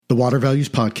The Water Values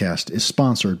Podcast is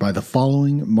sponsored by the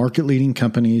following market-leading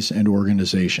companies and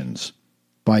organizations.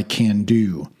 By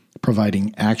CanDo,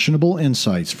 providing actionable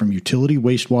insights from utility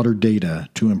wastewater data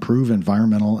to improve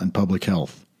environmental and public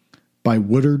health. By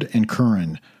Woodard &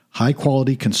 Curran,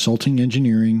 high-quality consulting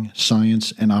engineering,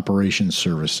 science, and operations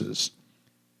services.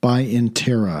 By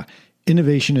Intera,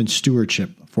 innovation and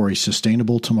stewardship for a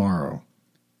sustainable tomorrow.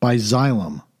 By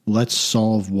Xylem, let's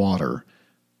solve water.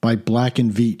 By Black &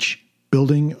 Veatch,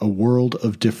 building a world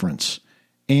of difference.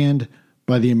 And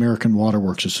by the American Water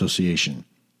Works Association,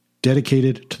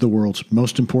 dedicated to the world's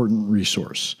most important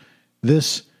resource.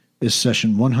 This is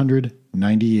session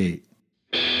 198.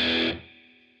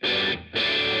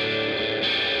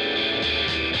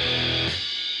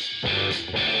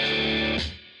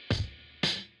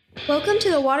 Welcome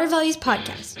to the Water Values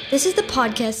Podcast. This is the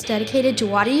podcast dedicated to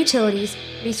water utilities,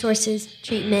 resources,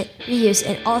 treatment, reuse,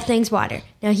 and all things water.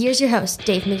 Now here's your host,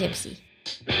 Dave McGimsey.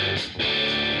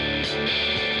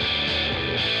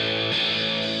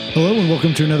 Hello and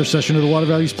welcome to another session of the Water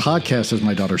Values Podcast. As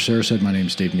my daughter Sarah said, my name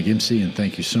is Dave McGimsey, and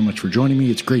thank you so much for joining me.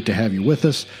 It's great to have you with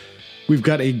us. We've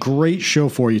got a great show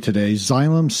for you today.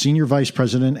 Xylem Senior Vice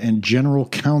President and General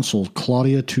Counsel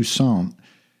Claudia Toussaint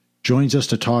joins us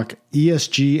to talk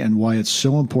ESG and why it's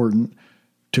so important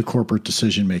to corporate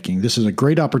decision-making. This is a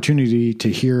great opportunity to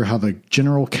hear how the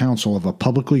general counsel of a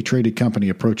publicly traded company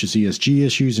approaches ESG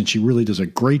issues, and she really does a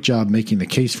great job making the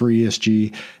case for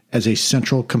ESG as a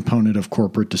central component of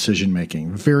corporate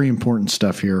decision-making. Very important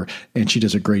stuff here, and she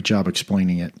does a great job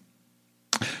explaining it.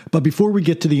 But before we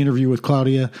get to the interview with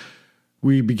Claudia,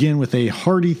 we begin with a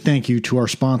hearty thank you to our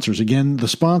sponsors. Again, the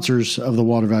sponsors of the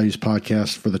Water Values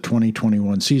Podcast for the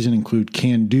 2021 season include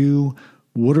CanDo,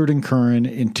 Woodard & Curran,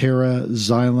 Intera,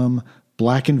 Xylem,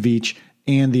 Black & Veatch,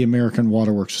 and the American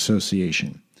Water Works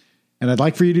Association. And I'd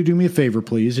like for you to do me a favor,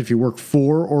 please. If you work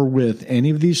for or with any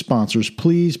of these sponsors,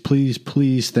 please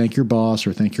thank your boss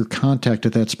or thank your contact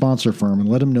at that sponsor firm and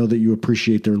let them know that you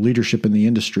appreciate their leadership in the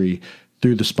industry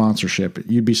through the sponsorship.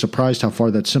 You'd be surprised how far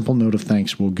that simple note of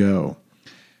thanks will go.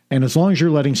 And as long as you're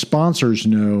letting sponsors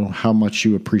know how much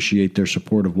you appreciate their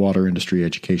support of water industry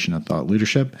education and thought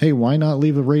leadership, hey, why not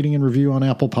leave a rating and review on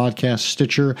Apple Podcasts,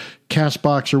 Stitcher,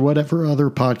 CastBox, or whatever other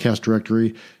podcast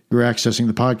directory you're accessing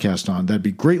the podcast on? That'd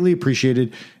be greatly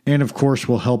appreciated, and of course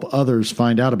will help others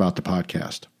find out about the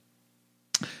podcast.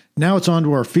 Now it's on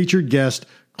to our featured guest,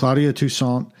 Claudia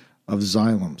Toussaint of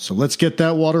Xylem. So let's get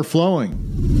that water flowing.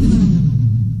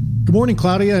 Good morning,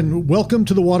 Claudia, and welcome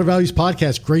to the Water Values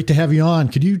Podcast. Great to have you on.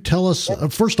 Could you tell us,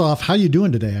 first off, how you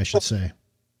doing today, I should say?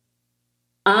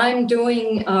 I'm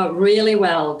doing really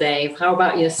well, Dave. How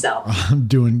about yourself? I'm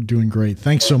doing great.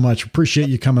 Thanks so much. Appreciate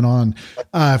you coming on.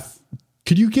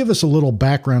 Could you give us a little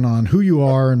background on who you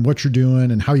are and what you're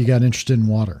doing and how you got interested in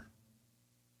water?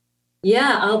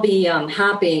 Yeah, I'll be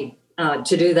happy to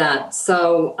do that.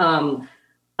 So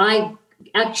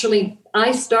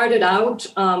I started out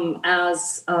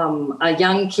as a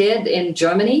young kid in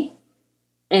Germany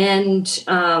and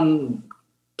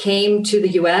came to the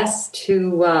U.S.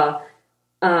 to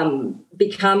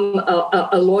become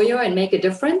a lawyer and make a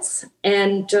difference,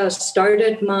 and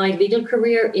started my legal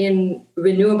career in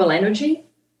renewable energy,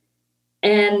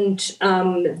 and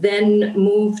then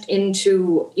moved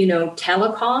into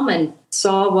telecom and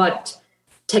saw what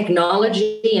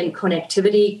technology and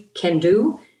connectivity can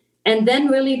do. And then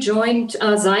really joined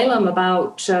Xylem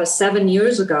about 7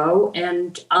 years ago.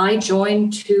 And I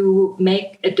joined to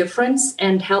make a difference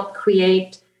and help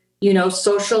create,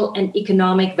 social and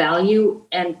economic value,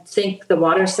 and think the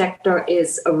water sector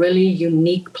is a really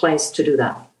unique place to do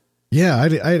that. Yeah,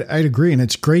 I'd agree. And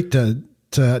it's great to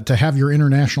have your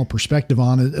international perspective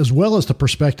on it, as well as the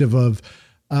perspective of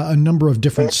a number of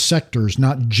different sectors,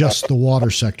 not just the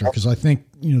water sector. Because I think,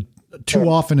 too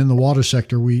often in the water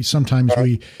sector, we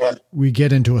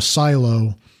get into a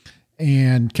silo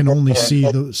and can only see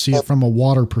it from a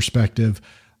water perspective.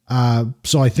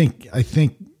 So I think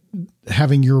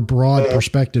having your broad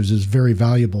perspectives is very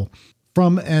valuable.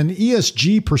 From an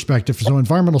ESG perspective, so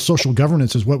environmental social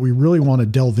governance is what we really want to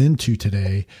delve into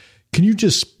today. Can you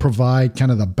just provide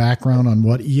kind of the background on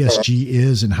what ESG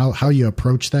is and how you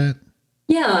approach that?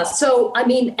 Yeah. So, at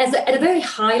a very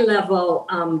high level,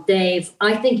 Dave,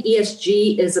 I think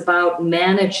ESG is about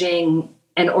managing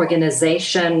an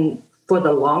organization for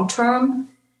the long term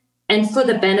and for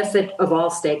the benefit of all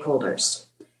stakeholders.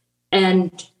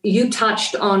 And you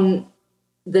touched on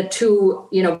the two,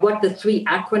 what the three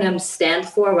acronyms stand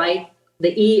for, right?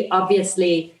 The E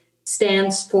obviously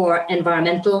stands for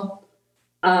environmental,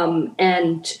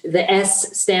 and the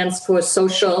S stands for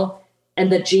social,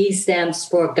 and the G stands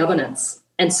for governance.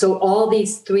 And so all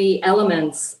these three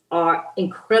elements are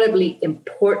incredibly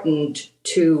important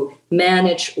to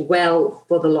manage well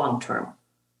for the long term.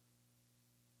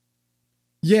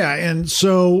 Yeah, and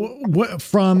so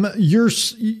from your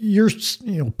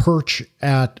perch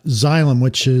at Xylem,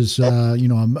 which is a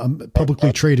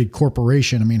publicly traded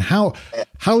corporation. I mean,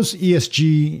 how's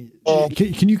ESG?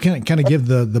 Can you kind of give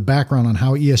the background on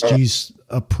how ESG's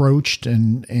approached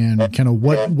and kind of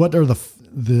what are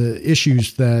the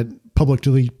issues that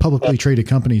publicly traded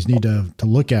companies need to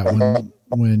look at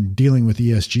when dealing with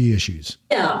ESG issues?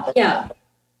 Yeah.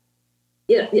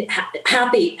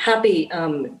 Happy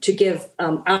to give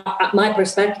my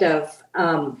perspective.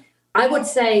 I would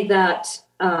say that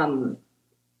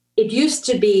it used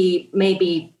to be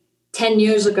maybe 10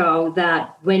 years ago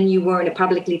that when you were in a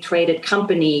publicly traded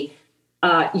company,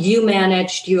 you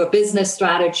managed your business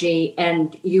strategy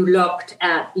and you looked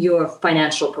at your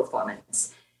financial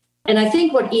performance. And I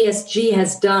think what ESG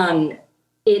has done,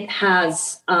 it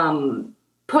has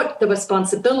put the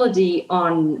responsibility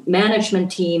on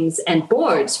management teams and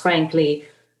boards, frankly,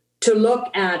 to look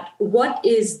at what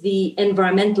is the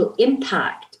environmental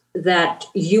impact that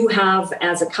you have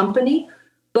as a company,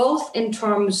 both in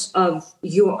terms of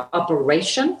your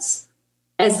operations,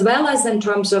 as well as in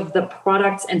terms of the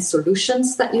products and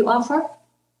solutions that you offer.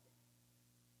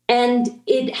 And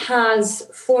it has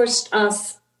forced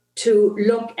us to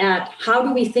look at how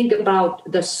do we think about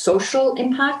the social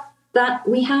impact that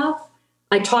we have.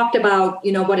 I talked about,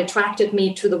 what attracted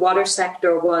me to the water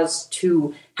sector was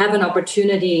to have an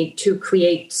opportunity to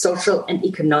create social and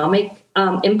economic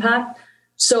impact.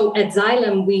 So at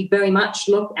Xylem, we very much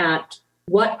look at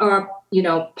what are,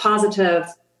 positive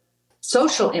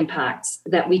social impacts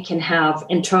that we can have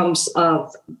in terms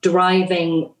of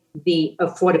driving the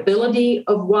affordability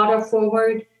of water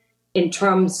forward, in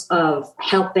terms of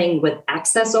helping with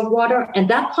access of water. And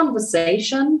that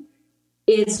conversation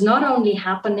is not only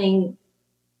happening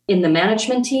in the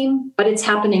management team, but it's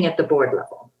happening at the board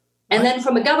level. And then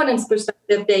from a governance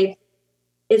perspective,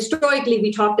 historically,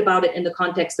 we talked about it in the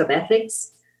context of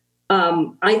ethics.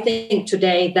 I think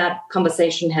today that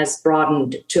conversation has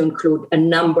broadened to include a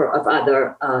number of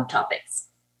other topics.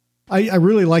 I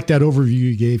really like that overview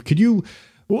you gave. Could you,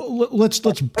 let's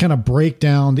kind of break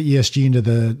down the ESG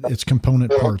into its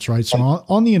component parts, right? So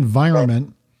on the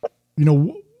environment,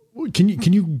 can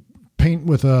you paint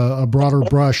with a broader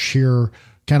brush here,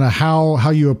 kind of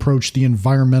how you approach the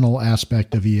environmental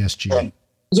aspect of ESG?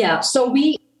 Yeah, so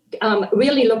we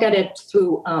really look at it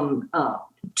through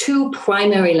two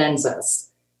primary lenses.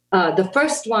 The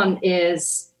first one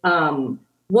is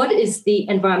what is the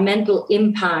environmental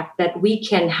impact that we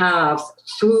can have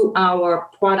through our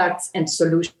products and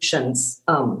solutions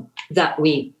that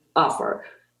we offer.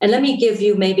 And let me give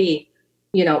you maybe,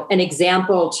 an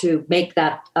example to make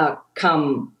that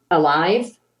come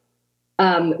alive.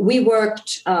 We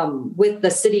worked with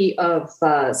the city of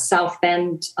South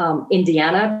Bend,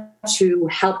 Indiana, to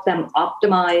help them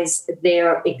optimize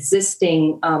their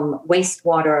existing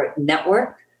wastewater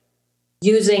network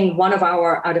using one of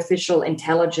our artificial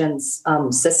intelligence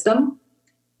system.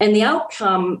 And the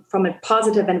outcome from a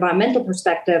positive environmental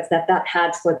perspective that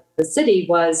had for the city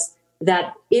was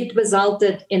that it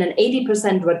resulted in an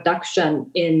 80%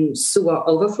 reduction in sewer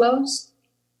overflows,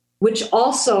 which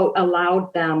also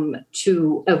allowed them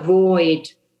to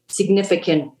avoid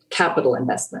significant capital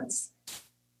investments.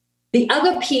 The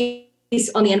other piece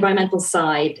on the environmental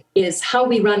side is how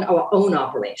we run our own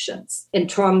operations in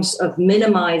terms of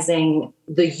minimizing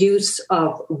the use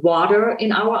of water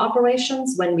in our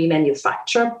operations when we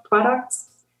manufacture products,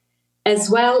 as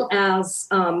well as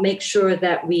make sure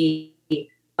that we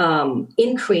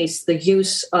increase the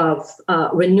use of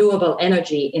renewable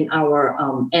energy in our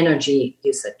energy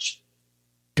usage.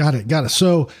 Got it.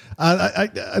 So I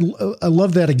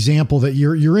love that example that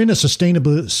you're in a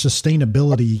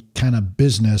sustainability kind of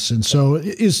business, and so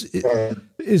is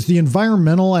the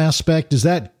environmental aspect, is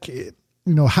that,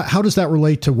 how does that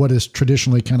relate to what is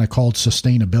traditionally kind of called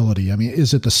sustainability? I mean,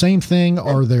 is it the same thing?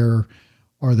 Are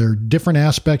there different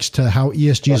aspects to how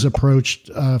ESG is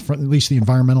approached, for at least the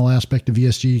environmental aspect of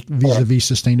ESG vis-a-vis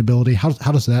sustainability?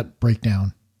 How does that break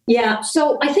down? Yeah,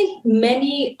 so I think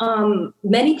many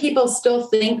people still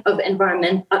think of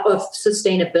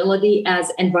sustainability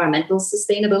as environmental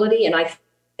sustainability, and I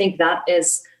think that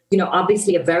is,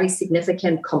 obviously a very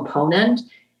significant component.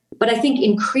 But I think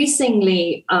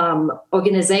increasingly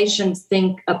organizations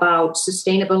think about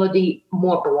sustainability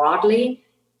more broadly,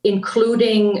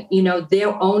 including,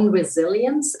 their own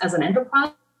resilience as an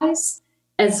enterprise,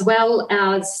 as well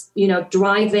as,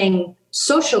 driving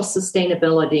social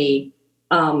sustainability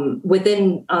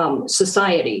within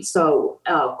society. So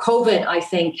COVID, I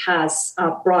think, has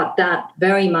brought that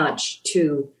very much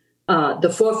to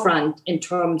the forefront in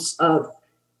terms of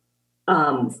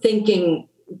thinking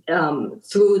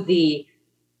through the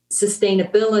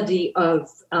sustainability of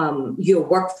your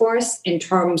workforce in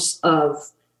terms of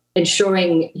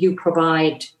ensuring you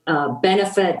provide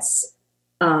benefits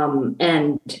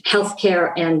and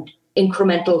healthcare and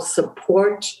incremental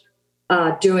support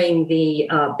during the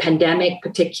pandemic,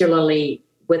 particularly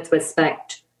with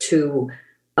respect to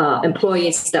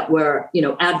employees that were,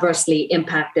 adversely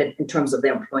impacted in terms of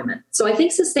their employment. So I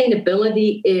think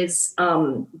sustainability is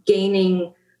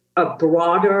gaining a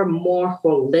broader, more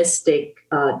holistic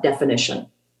definition.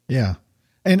 Yeah.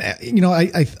 And,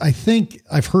 I think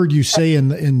I've heard you say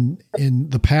in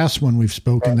the past when we've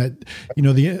spoken that,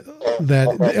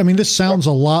 this sounds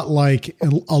a lot like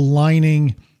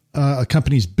aligning a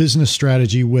company's business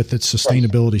strategy with its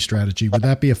sustainability strategy. Would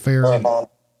that be a fair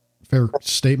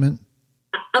statement?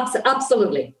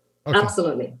 Absolutely. Okay.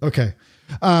 Absolutely. Okay.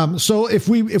 So if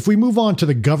we move on to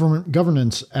the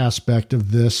governance aspect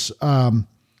of this,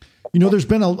 there's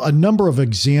been a number of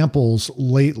examples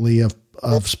lately of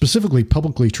specifically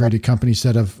publicly traded companies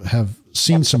that have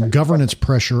seen some governance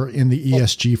pressure in the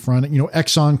ESG front.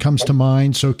 Exxon comes to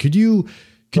mind. So could you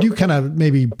kind of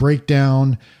maybe break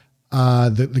down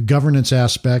the governance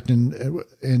aspect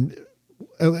and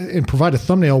provide a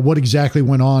thumbnail what exactly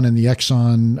went on in the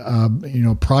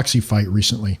Exxon proxy fight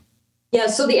recently? Yeah,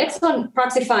 so the Exxon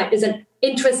proxy fight is an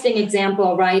interesting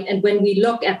example, right? And when we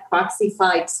look at proxy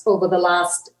fights over the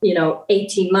last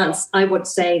 18 months, I would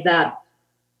say that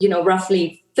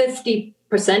roughly 50%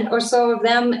 or so of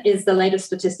them is the latest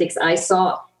statistics I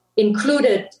saw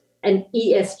included an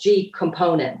ESG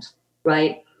component,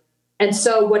 right? And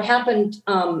so what happened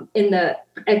in the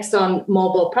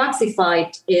ExxonMobil proxy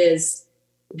fight is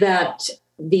that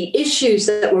the issues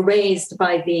that were raised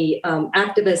by the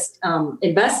activist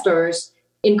investors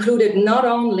included not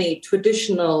only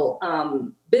traditional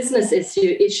business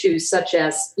issues such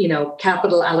as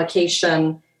capital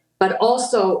allocation, but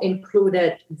also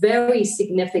included very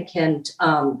significant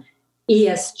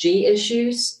ESG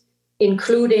issues,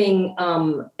 including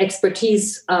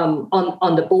expertise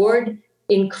on the board,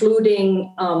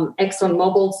 including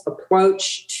ExxonMobil's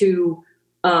approach to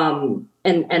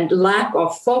and lack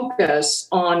of focus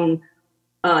on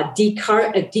a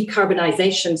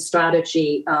decarbonization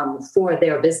strategy for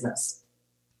their business.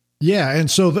 Yeah, and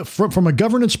so from a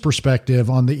governance perspective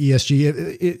on the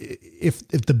ESG, if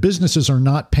the businesses are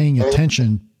not paying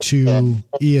attention to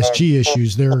ESG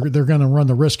issues, they're going to run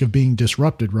the risk of being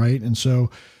disrupted, right? And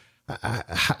so,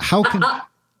 how can?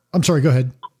 I'm sorry. Go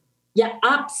ahead. Yeah,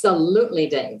 absolutely,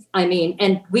 Dave.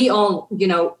 And we all,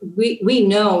 we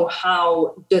know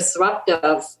how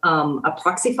disruptive a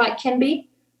proxy fight can be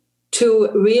to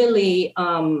really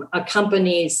a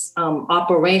company's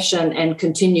operation and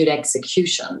continued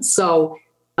execution. So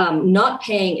not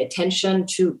paying attention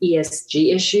to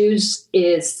ESG issues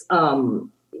is,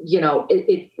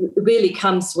 it really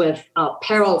comes with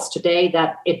perils today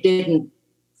that it didn't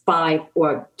 5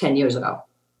 or 10 years ago.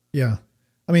 Yeah.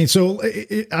 So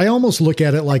I almost look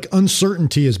at it like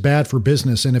uncertainty is bad for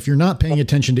business. And if you're not paying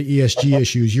attention to ESG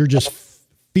issues, you're just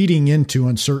feeding into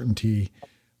uncertainty,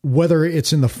 whether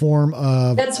it's in the form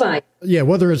of, that's right. Yeah.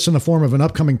 Whether it's in the form of an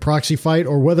upcoming proxy fight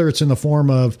or whether it's in the form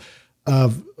of,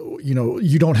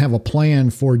 you don't have a plan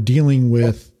for dealing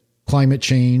with climate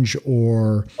change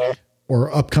or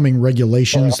upcoming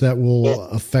regulations that will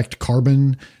affect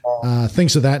carbon,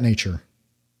 things of that nature.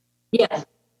 Yeah.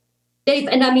 Dave,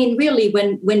 and really,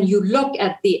 when you look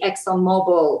at the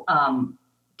ExxonMobil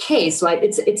case, right,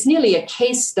 it's nearly a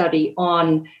case study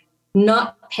on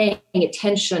not paying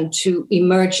attention to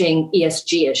emerging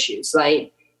ESG issues,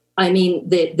 right?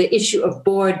 The issue of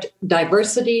board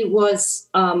diversity was,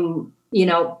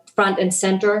 front and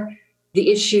center.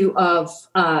 The issue of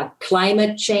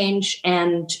climate change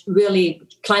and really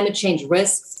climate change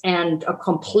risks and a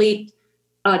complete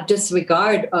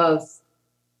disregard of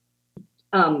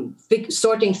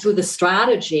sorting through the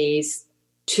strategies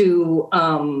to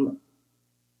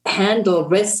handle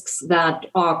risks that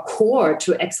are core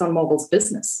to ExxonMobil's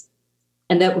business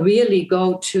and that really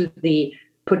go to the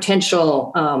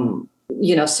potential,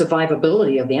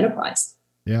 survivability of the enterprise.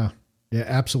 Yeah. Yeah,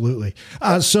 absolutely.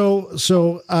 So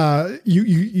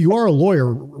you are a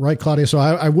lawyer, right, Claudia? So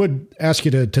I would ask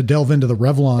you to delve into the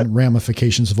Revlon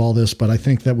ramifications of all this, but I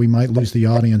think that we might lose the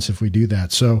audience if we do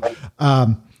that. So,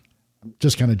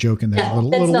 just kind of joking there,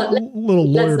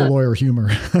 little lawyer to lawyer humor.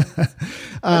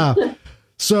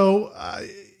 So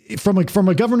from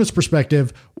a governance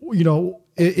perspective,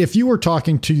 if you were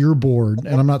talking to your board,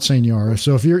 and I'm not saying you are,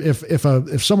 so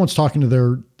if someone's talking to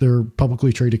their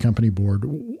publicly traded company board,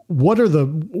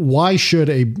 why should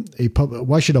a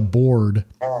board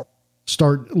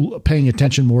start paying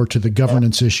attention more to the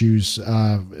governance issues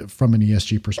from an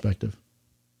ESG perspective?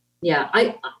 Yeah,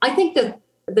 I think that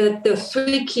the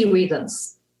three key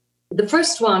reasons. The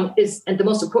first one is, and the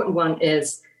most important one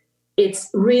is, it's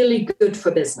really good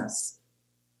for business.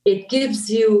 It gives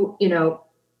you,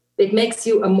 it makes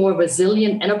you a more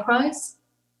resilient enterprise.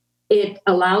 It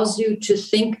allows you to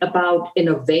think about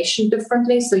innovation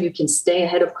differently so you can stay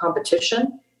ahead of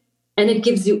competition. And it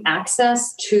gives you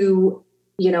access to,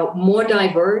 more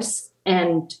diverse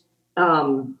and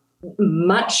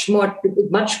much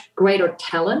greater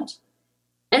talent.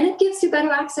 And it gives you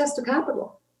better access to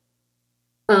capital.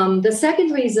 The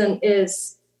second reason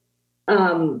is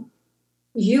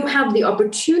you have the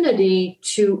opportunity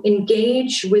to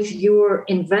engage with your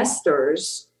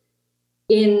investors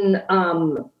in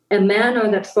a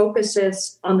manner that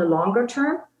focuses on the longer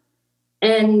term.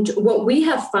 And what we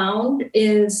have found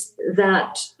is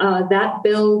that that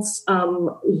builds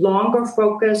longer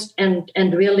focused and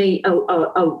really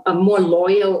a more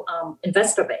loyal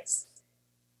investor base.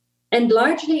 And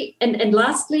lastly,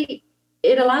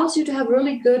 it allows you to have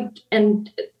really good and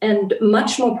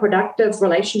much more productive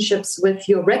relationships with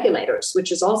your regulators,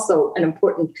 which is also an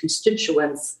important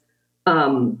constituents,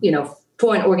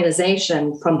 for an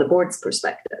organization from the board's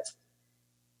perspective.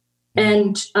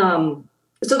 And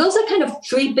so those are kind of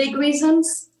three big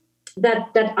reasons that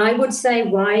I would say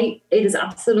why it is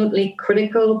absolutely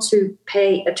critical to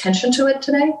pay attention to it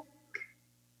today.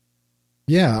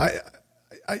 Yeah,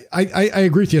 I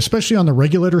agree with you, especially on the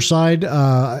regulator side.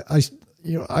 I'm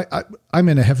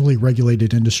in a heavily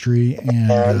regulated industry,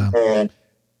 and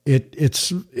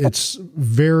it's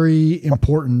very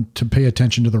important to pay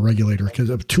attention to the regulator,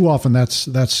 because too often that's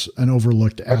an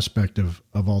overlooked aspect of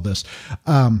all this.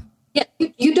 Yeah,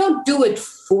 you don't do it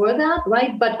for that,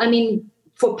 right? But I mean,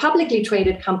 for publicly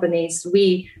traded companies,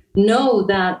 we know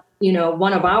that,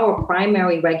 one of our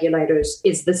primary regulators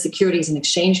is the Securities and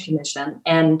Exchange Commission,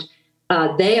 and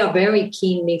they are very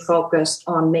keenly focused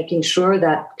on making sure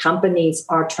that companies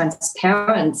are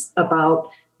transparent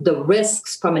about the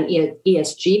risks from an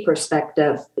ESG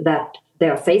perspective that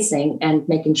they're facing and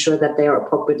making sure that they are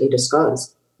appropriately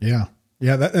disclosed. Yeah.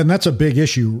 Yeah. And that's a big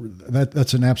issue.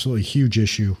 That's an absolutely huge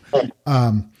issue.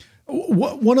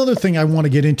 One other thing I want to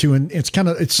get into, and it's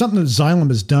something that Xylem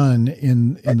has done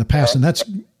in the past, and that's,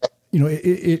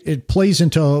 it plays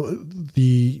into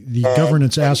the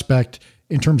governance aspect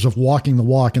in terms of walking the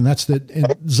walk. And that's that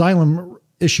Xylem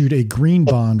issued a green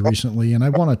bond recently. And I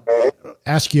want to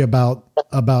ask you about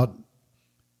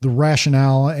the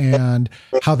rationale and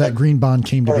how that green bond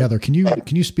came together. Can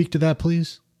you speak to that,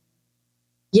 please?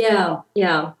 Yeah.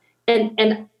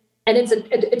 And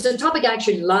it's a topic I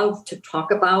actually love to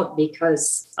talk about,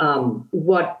 because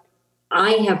what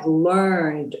I have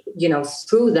learned,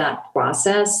 through that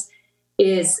process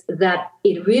is that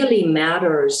it really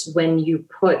matters when you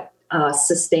put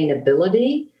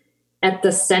sustainability at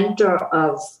the center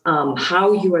of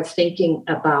how you are thinking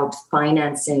about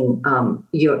financing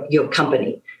your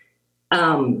company.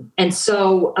 And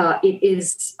so it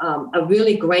is a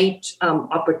really great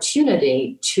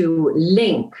opportunity to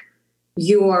link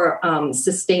your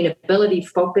sustainability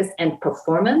focus and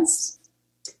performance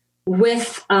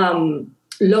with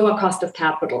lower cost of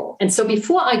capital. And so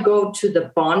before I go to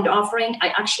the bond offering, I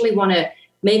actually want to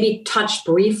maybe touch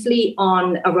briefly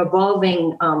on a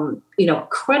revolving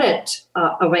credit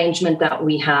arrangement that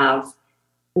we have,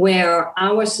 where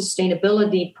our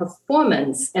sustainability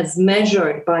performance, as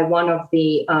measured by one of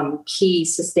the key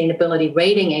sustainability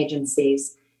rating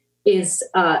agencies, is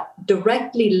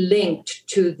directly linked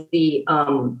to the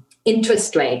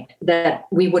interest rate that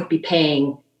we would be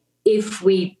paying if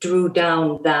we drew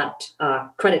down that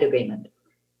credit agreement.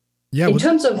 Yeah.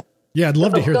 I'd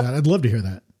love to hear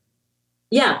that.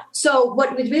 Yeah. So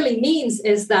what it really means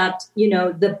is that,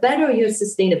 the better your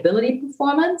sustainability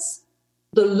performance,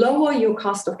 the lower your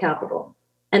cost of capital.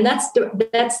 And that's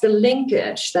the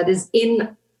linkage that is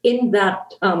in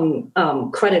that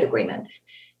credit agreement.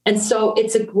 And so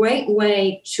it's a great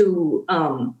way to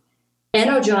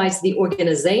energize the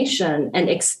organization and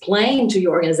explain to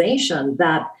your organization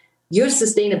that your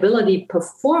sustainability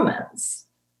performance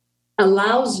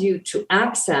allows you to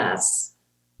access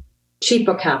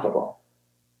cheaper capital.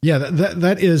 Yeah,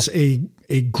 that is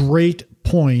a great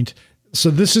point. So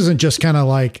this isn't just kind of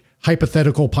like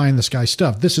hypothetical pie in the sky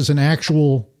stuff. This is an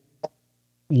actual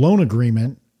loan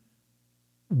agreement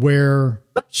where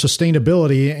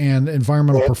sustainability and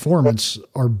environmental performance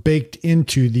are baked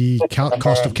into the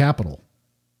cost of capital.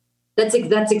 That's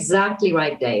exactly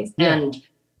right, Dave. Yeah. And,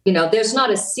 there's not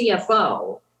a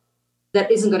CFO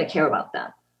that isn't going to care about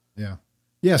that. Yeah.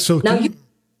 Yeah. So now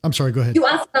I'm sorry, go ahead. You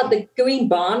asked about the green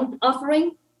bond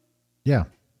offering. Yeah.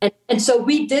 And so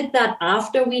we did that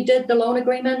after we did the loan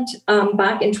agreement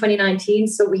back in 2019.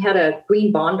 So we had a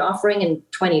green bond offering in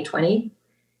 2020.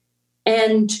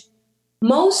 And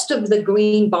most of the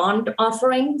green bond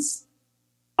offerings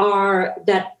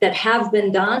that have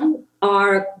been done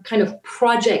are kind of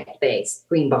project-based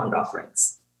green bond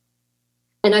offerings.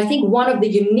 And I think one of the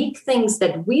unique things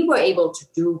that we were able to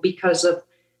do because of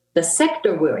the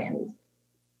sector we're in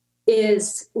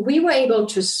is we were able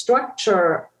to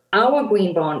structure our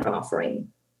green bond offering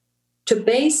to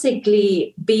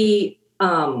basically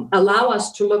allow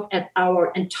us to look at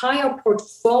our entire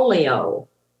portfolio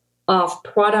of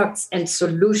products and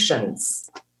solutions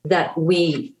that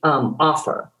we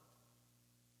offer.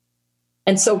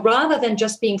 And so rather than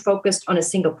just being focused on a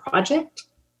single project,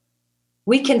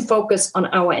 we can focus on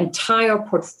our entire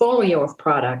portfolio of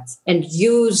products and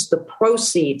use the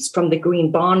proceeds from the green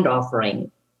bond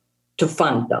offering to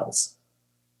fund those.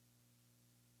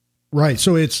 Right.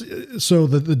 So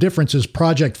the difference is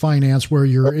project finance, where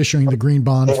you're issuing the green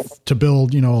bond to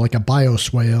build, like a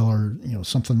bioswale or,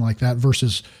 something like that,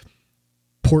 versus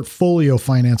portfolio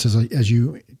finance, as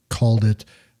you called it,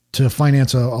 to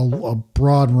finance a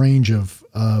broad range of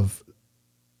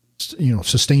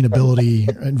sustainability,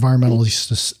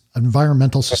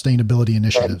 environmental sustainability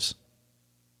initiatives.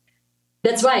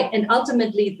 That's right. And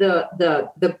ultimately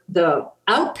the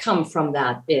outcome from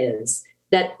that is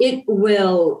that it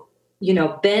will,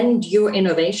 bend your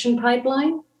innovation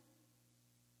pipeline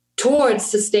towards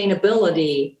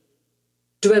sustainability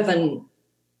driven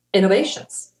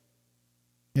innovations.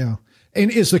 Yeah.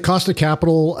 And is the cost of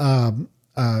capital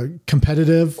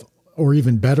competitive or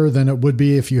even better than it would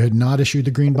be if you had not issued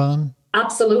the green bond?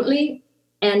 Absolutely.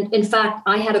 And in fact,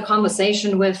 I had a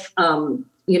conversation with,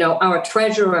 our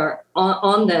treasurer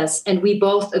on this, and we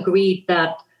both agreed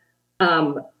that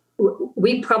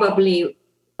we probably,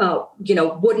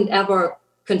 wouldn't ever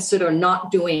consider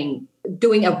not doing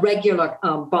a regular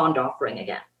bond offering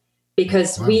again,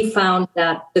 because we found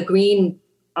that the green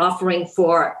offering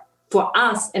for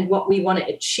us and what we want to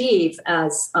achieve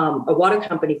as a water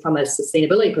company from a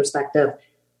sustainability perspective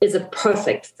is a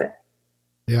perfect fit.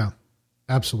 Yeah,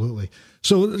 absolutely.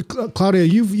 So, Claudia,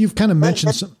 you've kind of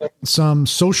mentioned some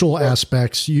social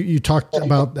aspects. You talked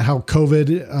about how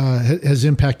COVID has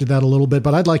impacted that a little bit,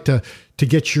 but I'd like to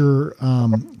get your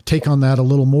take on that a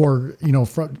little more.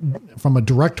 From a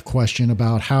direct question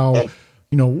about how,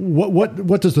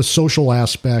 what does the social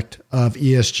aspect of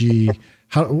ESG?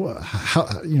 How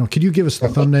could you give us the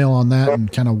thumbnail on that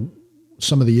and kind of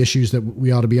some of the issues that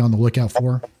we ought to be on the lookout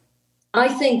for? I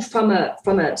think from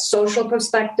a social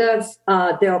perspective,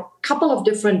 there are a couple of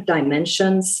different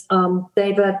dimensions,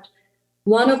 David.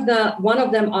 One of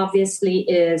them obviously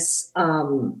is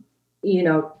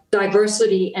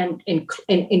diversity and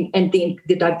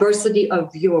the diversity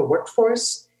of your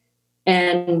workforce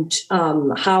and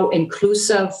how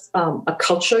inclusive a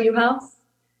culture you have.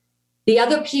 The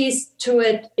other piece to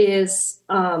it is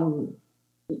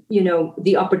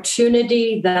the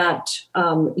opportunity that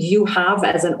you have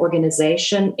as an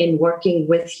organization in working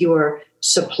with your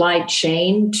supply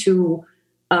chain to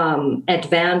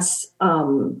advance,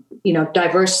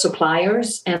 diverse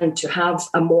suppliers and to have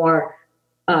to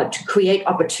create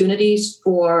opportunities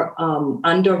for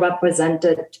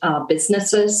underrepresented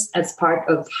businesses as part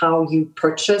of how you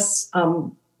purchase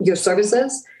your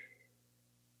services.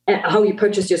 Your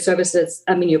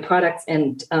products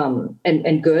and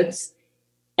goods.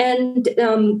 And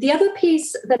the other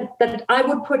piece that I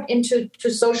would put into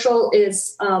social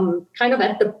is kind of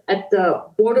at the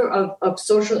border of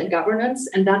social and governance,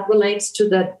 and that relates to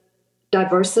the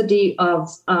diversity of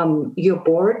your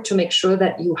board to make sure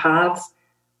that you have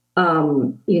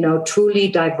truly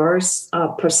diverse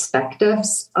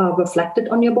perspectives reflected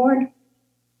on your board.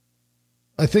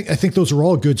 I think those are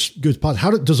all good spots.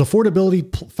 How does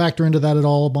affordability factor into that at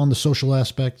all on the social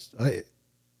aspects?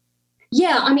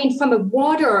 Yeah, I mean, from a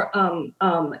water,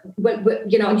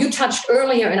 you touched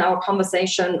earlier in our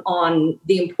conversation on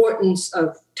the importance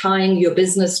of tying your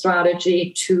business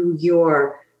strategy to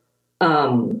your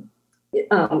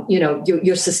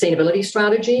sustainability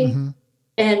strategy, mm-hmm.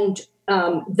 And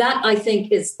that I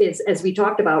think is as we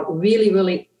talked about, really,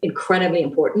 really incredibly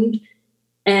important.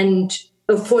 And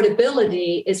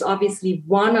affordability is obviously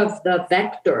one of the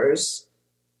vectors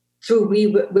through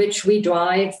which we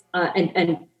drive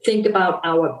and think about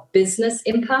our business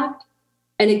impact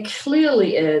And it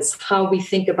clearly is how we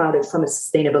think about it from a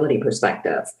sustainability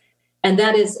perspective. And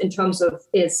that is in terms of,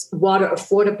 is water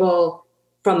affordable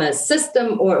from a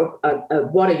system or a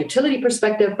water utility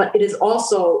perspective, but it is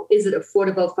also, is it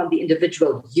affordable from the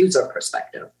individual user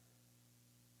perspective?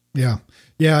 Yeah.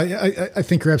 Yeah, I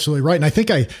think you're absolutely right. And I think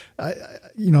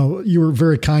you were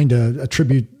very kind to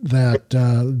attribute that,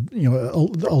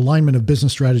 alignment of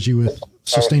business strategy with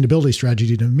sustainability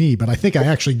strategy to me, but I think I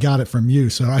actually got it from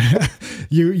you. So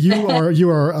you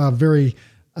are very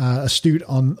astute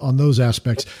on those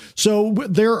aspects. So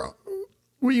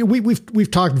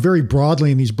we've talked very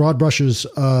broadly in these broad brushes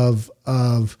of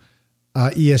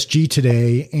ESG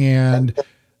today, and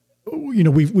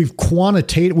we've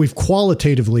qualitatively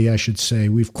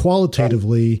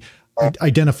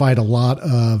identified a lot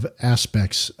of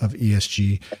aspects of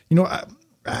ESG.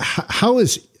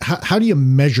 How do you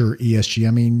measure ESG?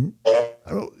 I mean,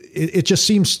 it just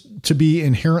seems to be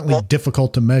inherently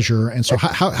difficult to measure. And so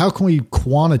how can we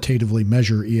quantitatively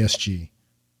measure ESG?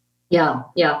 Yeah.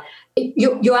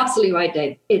 You're absolutely right,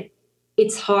 Dave.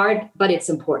 It's hard, but it's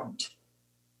important.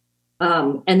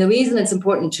 And the reason it's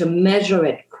important to measure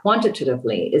it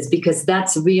quantitatively is because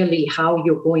that's really how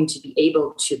you're going to be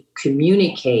able to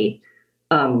communicate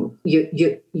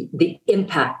the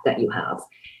impact that you have.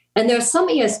 And there's some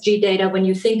ESG data when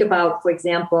you think about, for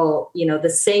example, the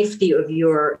safety of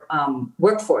your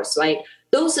workforce, right?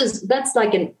 That's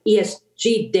like an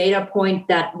ESG data point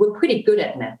that we're pretty good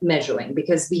at measuring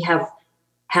because we have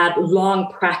had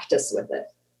long practice with it.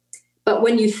 But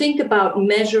when you think about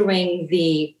measuring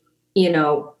the,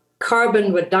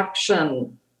 carbon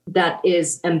reduction that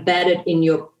is embedded in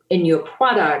your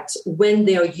product when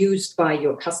they're used by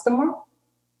your customer,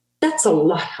 that's a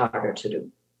lot harder to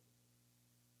do.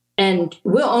 And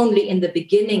we're only in the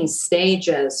beginning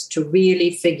stages to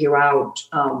really figure out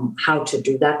how to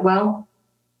do that well.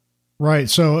 Right.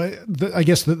 So I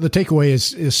guess the takeaway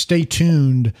is stay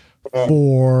tuned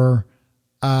for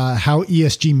how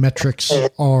ESG metrics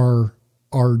are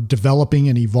developing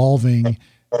and evolving,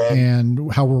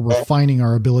 and how we're refining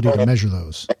our ability to measure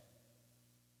those.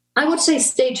 I would say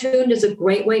stay tuned is a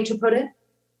great way to put it,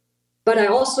 but I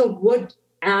also would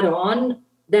add on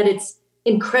that it's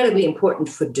incredibly important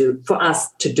for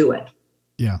us to do it.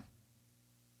 Yeah.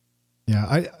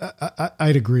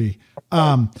 I'd agree.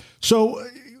 So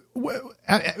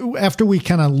after we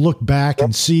kind of look back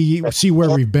and see where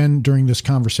we've been during this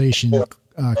conversation,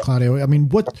 Claudia, I mean,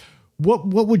 what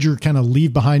would your kind of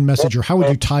leave behind message, or how would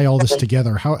you tie all this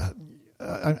together?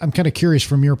 I'm kind of curious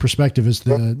from your perspective as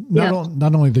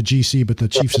not only the GC, but the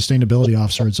Chief Sustainability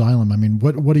Officer at Xylem. I mean,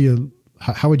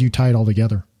 how would you tie it all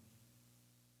together?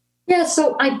 Yeah,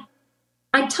 so I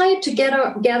tie it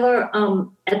together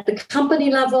at the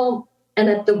company level and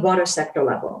at the water sector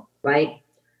level, right?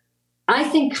 I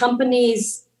think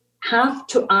companies have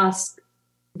to ask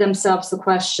themselves the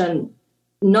question,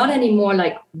 not anymore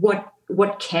like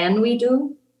what can we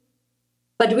do,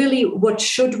 but really what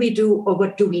should we do or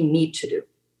what do we need to do?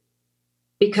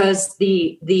 Because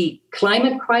the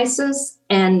climate crisis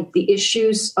and the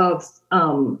issues of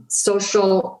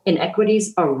social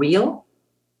inequities are real.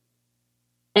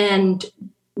 And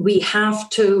we have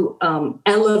to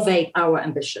elevate our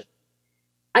ambition.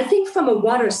 I think from a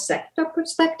water sector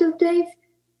perspective, Dave,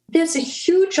 there's a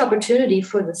huge opportunity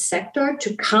for the sector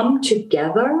to come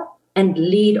together and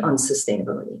lead on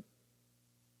sustainability.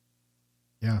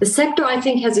 Yeah. The sector, I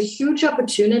think, has a huge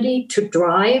opportunity to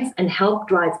drive and help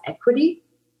drive equity.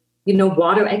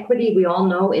 Water equity, we all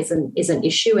know, is an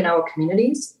issue in our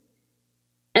communities.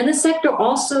 And the sector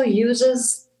also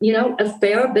uses a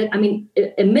fair bit,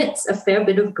 it emits a fair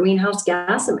bit of greenhouse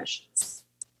gas emissions.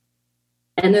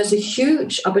 And there's a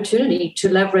huge opportunity to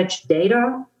leverage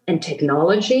data and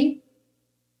technology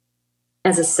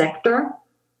as a sector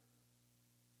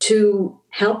to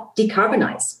help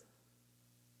decarbonize.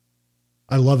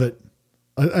 I love it.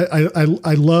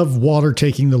 I love water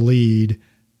taking the lead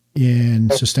in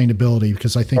sustainability,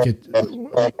 because I think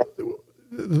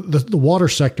the water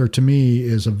sector to me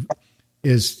is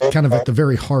kind of at the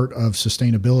very heart of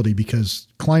sustainability, because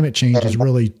climate change is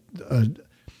really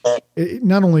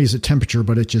not only is it temperature,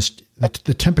 but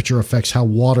the temperature affects how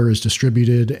water is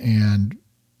distributed. And,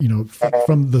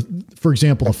 for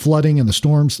example, the flooding and the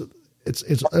storms,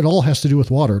 it all has to do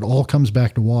with water. It all comes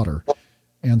back to water.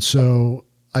 And so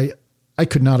I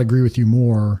could not agree with you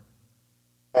more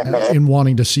in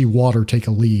wanting to see water take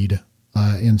a lead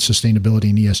in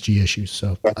sustainability and ESG issues.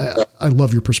 So I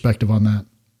love your perspective on that.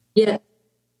 Yeah.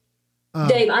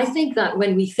 Dave, I think that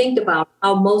when we think about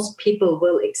how most people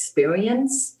will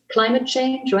experience climate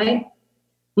change, right?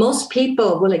 Most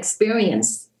people will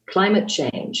experience climate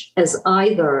change as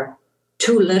either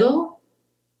too little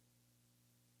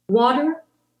water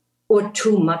or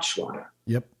too much water.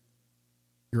 Yep.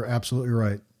 You're absolutely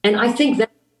right. And I think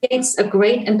that creates a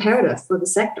great imperative for the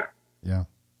sector. Yeah.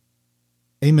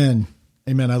 Amen.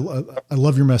 Amen. I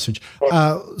love your message.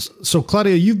 So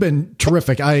Claudia, you've been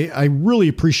terrific. I really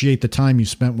appreciate the time you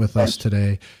spent with us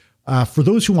today. For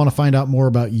those who want to find out more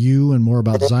about you and more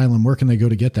about Xylem, where can they go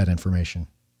to get that information?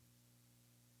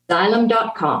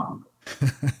 Xylem.com.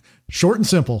 Short and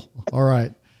simple. All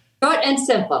right. Short and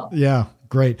simple. Yeah.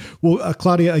 Great. Well,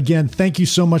 Claudia, again, thank you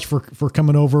so much for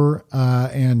coming over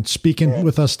and speaking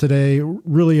with us today.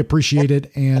 Really appreciate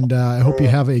it. And I hope you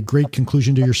have a great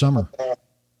conclusion to your summer.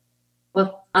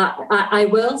 Well, I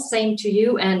will. Same to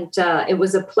you. And it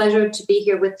was a pleasure to be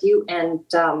here with you. And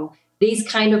these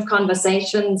kind of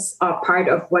conversations are part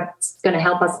of what's going to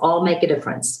help us all make a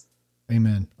difference.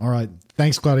 Amen. All right.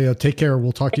 Thanks, Claudia. Take care.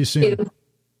 We'll talk to you soon.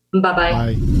 Bye-bye.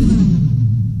 Bye.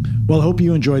 Well, I hope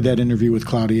you enjoyed that interview with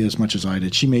Claudia as much as I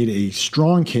did. She made a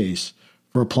strong case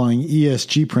for applying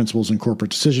ESG principles in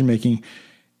corporate decision-making,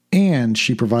 and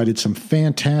she provided some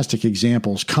fantastic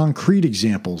examples, concrete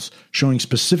examples, showing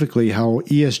specifically how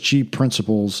ESG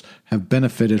principles have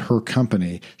benefited her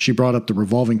company. She brought up the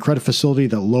revolving credit facility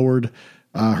that lowered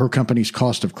her company's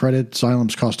cost of credit,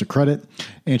 Xylem's cost of credit,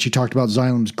 and she talked about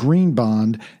Xylem's green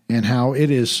bond and how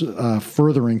it is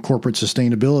furthering corporate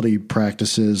sustainability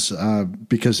practices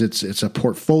because it's a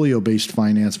portfolio-based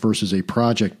finance versus a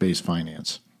project-based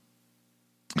finance.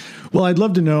 Well, I'd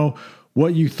love to know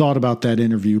what you thought about that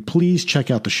interview. Please check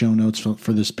out the show notes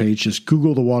for this page. Just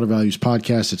Google the Water Values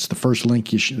Podcast. It's the first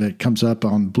link that comes up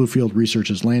on Bluefield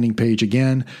Research's landing page.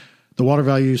 Again, the Water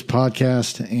Values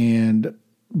Podcast and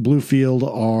Bluefield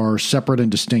are separate and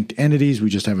distinct entities. We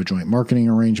just have a joint marketing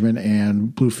arrangement,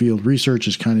 and Bluefield Research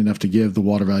is kind enough to give the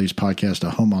Water Values Podcast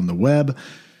a home on the web.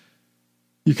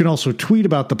 You can also tweet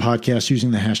about the podcast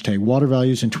using the hashtag Water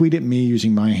Values and tweet at me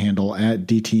using my handle at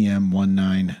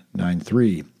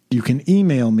DTM1993. You can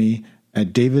email me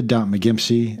at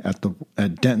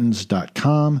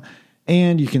david.mcgimpsey@dentons.com.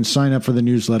 And you can sign up for the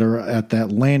newsletter at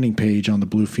that landing page on the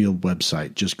Bluefield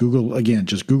website. Just Google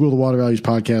the Water Values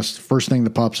Podcast. First thing that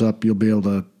pops up, you'll be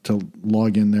able to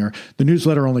log in there. The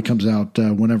newsletter only comes out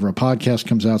whenever a podcast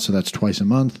comes out, so that's twice a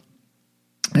month.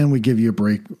 And we give you a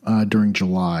break during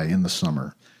July in the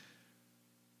summer.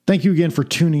 Thank you again for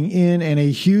tuning in, and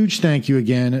a huge thank you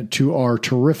again to our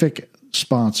terrific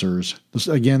sponsors.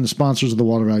 Again, the sponsors of the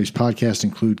Water Values Podcast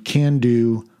include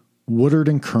Can-Do,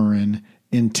 Woodard & Curran,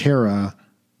 Intera,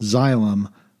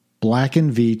 Xylem, Black &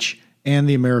 Veatch, and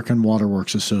the American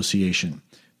Waterworks Association.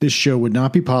 This show would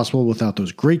not be possible without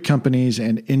those great companies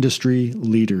and industry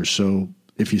leaders. So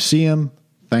if you see them,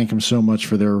 thank them so much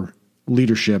for their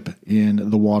leadership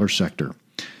in the water sector.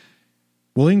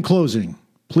 Well, in closing,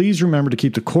 please remember to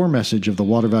keep the core message of the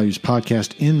Water Values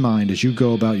Podcast in mind as you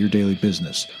go about your daily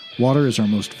business. Water is our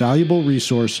most valuable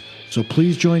resource, so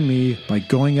please join me by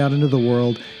going out into the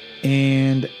world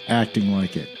and acting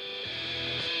like it.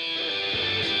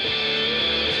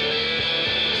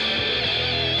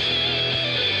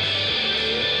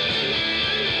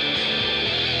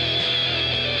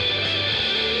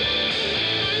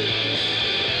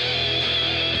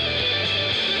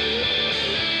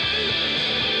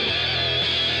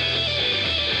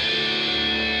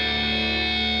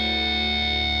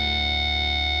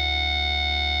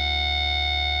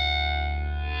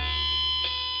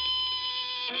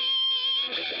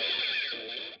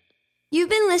 You've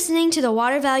been listening to the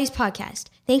Water Values Podcast.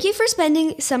 Thank you for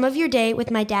spending some of your day with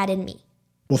my dad and me.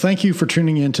 Well, thank you for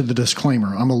tuning in to the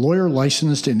disclaimer. I'm a lawyer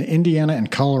licensed in Indiana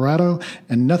and Colorado,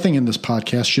 and nothing in this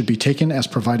podcast should be taken as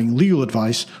providing legal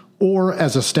advice or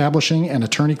as establishing an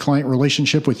attorney-client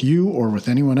relationship with you or with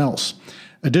anyone else.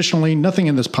 Additionally, nothing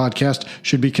in this podcast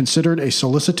should be considered a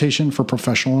solicitation for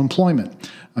professional employment.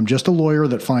 I'm just a lawyer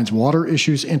that finds water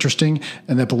issues interesting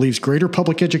and that believes greater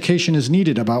public education is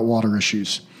needed about water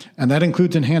issues. And that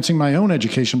includes enhancing my own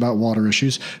education about water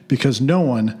issues because no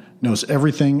one knows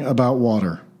everything about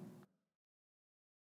water.